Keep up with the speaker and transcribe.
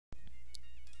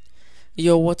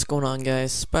Yo, what's going on,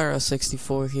 guys?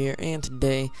 Spyro64 here, and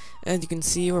today, as you can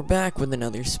see, we're back with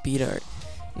another speed art.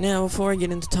 Now, before I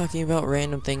get into talking about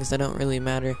random things that don't really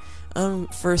matter,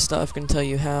 first off, going to tell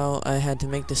you how I had to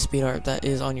make the speed art that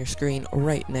is on your screen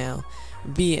right now.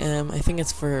 I think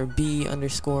it's for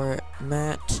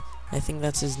B_Matt, I think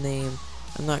that's his name.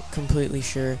 I'm not completely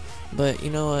sure, but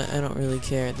you know what, I don't really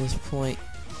care at this point.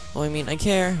 Well, I mean, I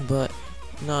care, but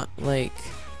not, like,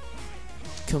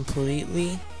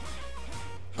 completely.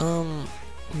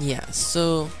 Yeah,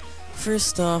 so,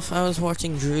 first off, I was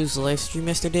watching Drew's livestream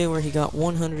yesterday where he got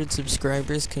 100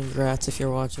 subscribers. Congrats if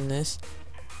you're watching this.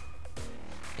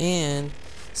 And,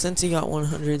 since he got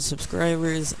 100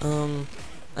 subscribers, I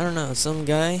don't know, some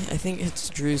guy, I think it's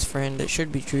Drew's friend, it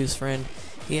should be Drew's friend,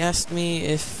 he asked me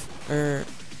if,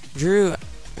 Drew,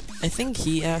 I think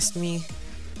he asked me,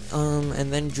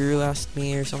 and then Drew asked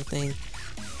me or something,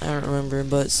 I don't remember,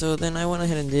 but so then I went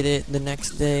ahead and did it the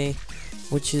next day,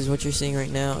 which is what you're seeing right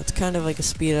now. It's kind of like a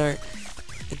speed art.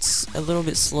 It's a little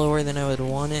bit slower than I would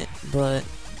want it, but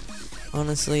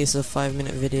honestly, it's a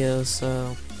 5-minute video,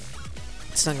 so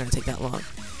it's not going to take that long.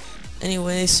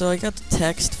 Anyway, so I got the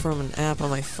text from an app on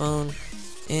my phone,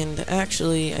 and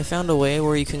actually, I found a way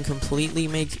where you can completely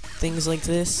make things like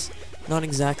this. Not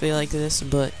exactly like this,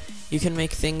 but you can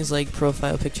make things like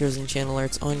profile pictures and channel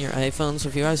arts on your iPhone, so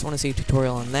if you guys want to see a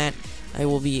tutorial on that, I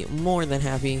will be more than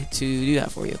happy to do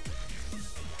that for you.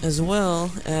 As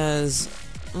well as,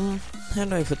 how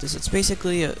do I put this? It's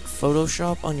basically a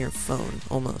Photoshop on your phone,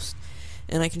 almost.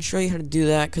 And I can show you how to do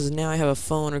that, because now I have a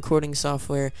phone recording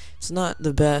software. It's not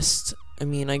the best. I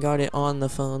mean, I got it on the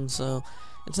phone, so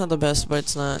it's not the best, but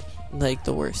it's not, like,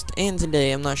 the worst. And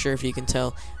today, I'm not sure if you can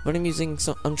tell, but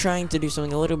I'm trying to do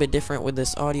something a little bit different with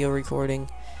this audio recording.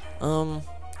 I'm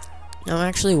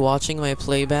actually watching my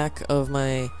playback of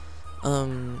my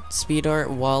speed art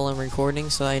while I'm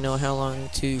recording, so I know how long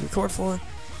to record for.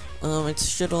 It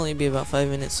should only be about 5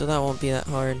 minutes, so that won't be that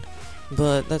hard,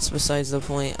 but that's besides the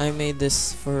point. I made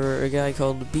this for a guy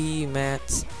called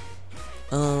B_Matt,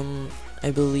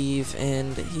 I believe,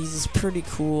 and he's pretty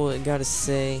cool, I gotta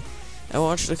say. I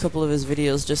watched a couple of his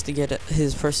videos just to get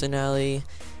his personality,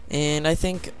 and I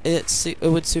think it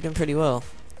would suit him pretty well.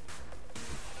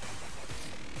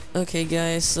 Okay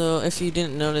guys, so if you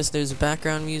didn't notice, there's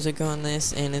background music on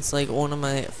this, and it's like one of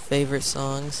my favorite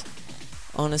songs.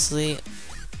 Honestly,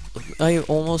 I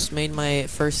almost made my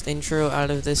first intro out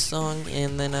of this song,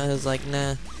 and then I was like,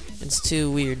 nah, it's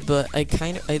too weird, but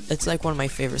it's like one of my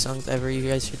favorite songs ever. You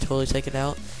guys should totally check it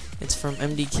out. It's from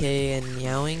MDK and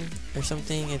Meowing or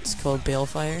something. It's called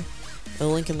Balefire. I'll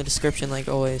link in the description like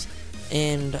always.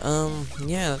 And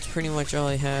yeah, that's pretty much all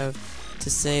I have to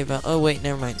say about, oh wait,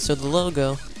 never mind. So the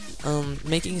logo,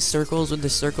 making circles with the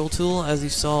circle tool, as you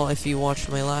saw if you watched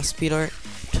my last speed art,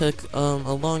 took a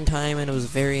long time and it was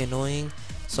very annoying.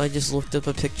 So I just looked up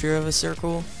a picture of a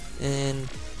circle, and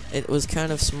it was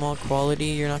kind of small quality.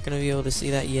 You're not going to be able to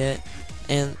see that yet.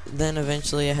 And then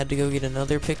eventually I had to go get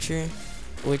another picture,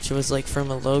 which was like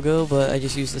from a logo, but I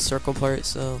just used the circle part,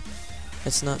 so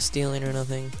it's not stealing or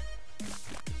nothing.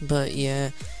 But yeah,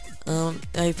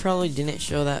 I probably didn't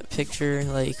show that picture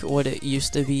like what it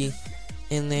used to be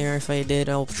in there. If I did,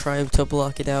 I'll try to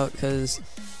block it out because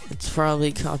it's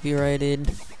probably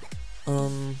copyrighted.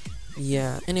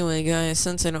 Yeah, anyway guys,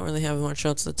 since I don't really have much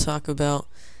else to talk about,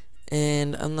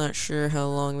 and I'm not sure how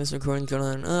long this recording's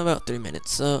going on, about 3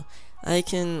 minutes, so I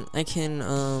can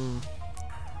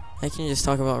just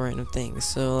talk about random things.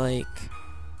 So like,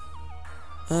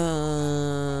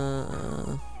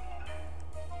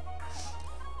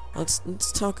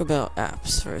 let's talk about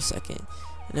apps for a second.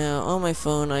 Now, on my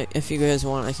phone, if you guys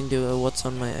want, I can do a what's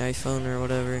on my iPhone or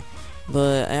whatever,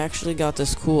 but I actually got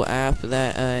this cool app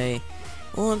that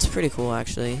well, it's pretty cool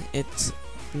actually. It's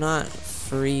not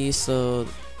free, so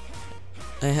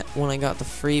when I got the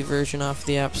free version off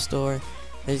the App Store,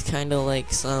 there's kind of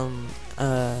like some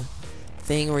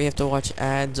thing where you have to watch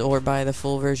ads or buy the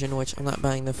full version, which I'm not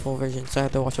buying the full version, so I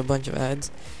have to watch a bunch of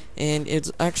ads. And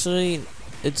it's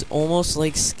almost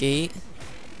like Skate,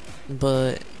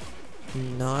 but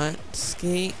not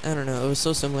Skate. I don't know, it was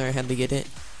so similar I had to get it.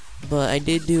 But I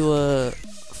did do a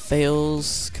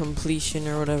fails completion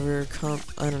or whatever,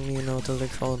 I don't even know what those are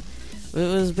called. But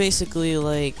it was basically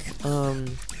like, I'm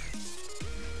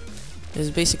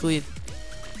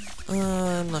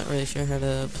not really sure how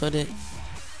to put it.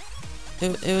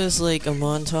 It was like a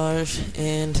montage,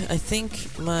 and I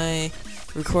think my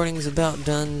recording's about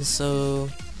done, so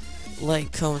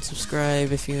like, comment,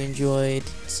 subscribe if you enjoyed.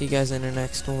 See you guys in the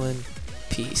next one.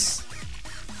 Peace.